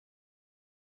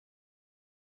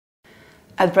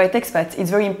At Bright Expats, it's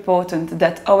very important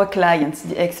that our clients,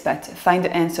 the expats, find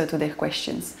the answer to their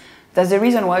questions. That's the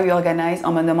reason why we organize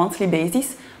on a monthly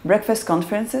basis breakfast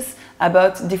conferences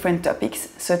about different topics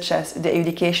such as the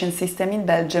education system in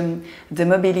Belgium, the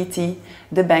mobility,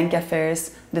 the bank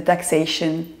affairs, the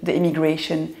taxation, the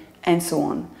immigration, and so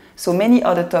on. So many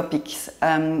other topics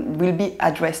will be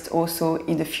addressed also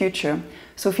in the future.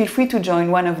 So feel free to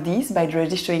join one of these by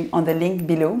registering on the link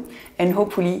below, and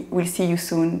hopefully we'll see you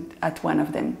soon at one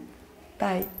of them.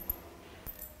 Bye.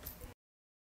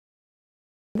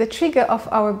 The trigger of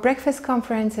our breakfast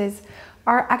conferences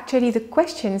are actually the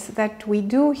questions that we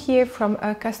do hear from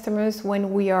our customers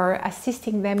when we are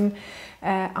assisting them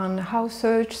on house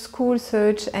search, school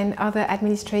search and other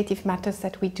administrative matters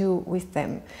that we do with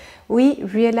them. We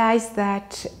realize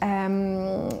that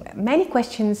many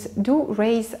questions do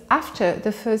raise after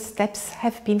the first steps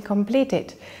have been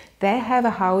completed. They have a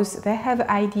house, they have an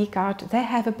ID card, they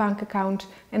have a bank account,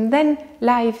 and then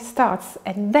life starts,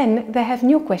 and then they have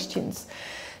new questions.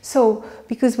 So,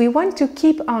 because we want to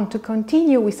keep on to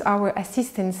continue with our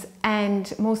assistance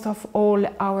and most of all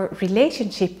our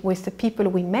relationship with the people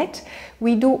we met,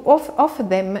 we do offer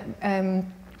them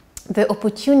the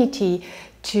opportunity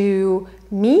to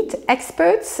meet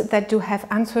experts that do have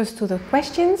answers to the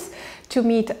questions, to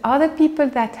meet other people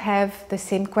that have the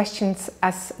same questions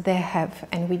as they have.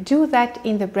 And we do that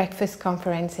in the breakfast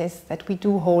conferences that we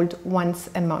do hold once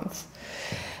a month.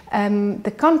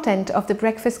 The content of the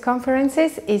breakfast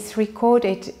conferences is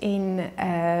recorded in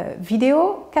a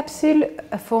video capsule,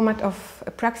 a format of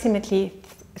approximately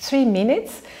 3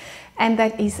 minutes, and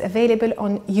that is available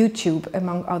on YouTube,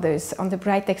 among others, on the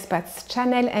Bright Expats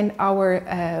channel and our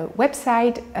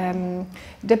website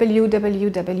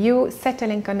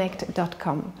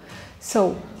www.settleandconnect.com.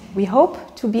 So we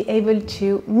hope to be able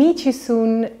to meet you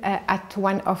soon at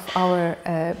one of our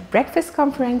breakfast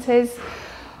conferences,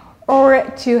 or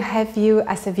to have you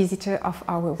as a visitor of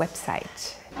our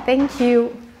website. Thank you.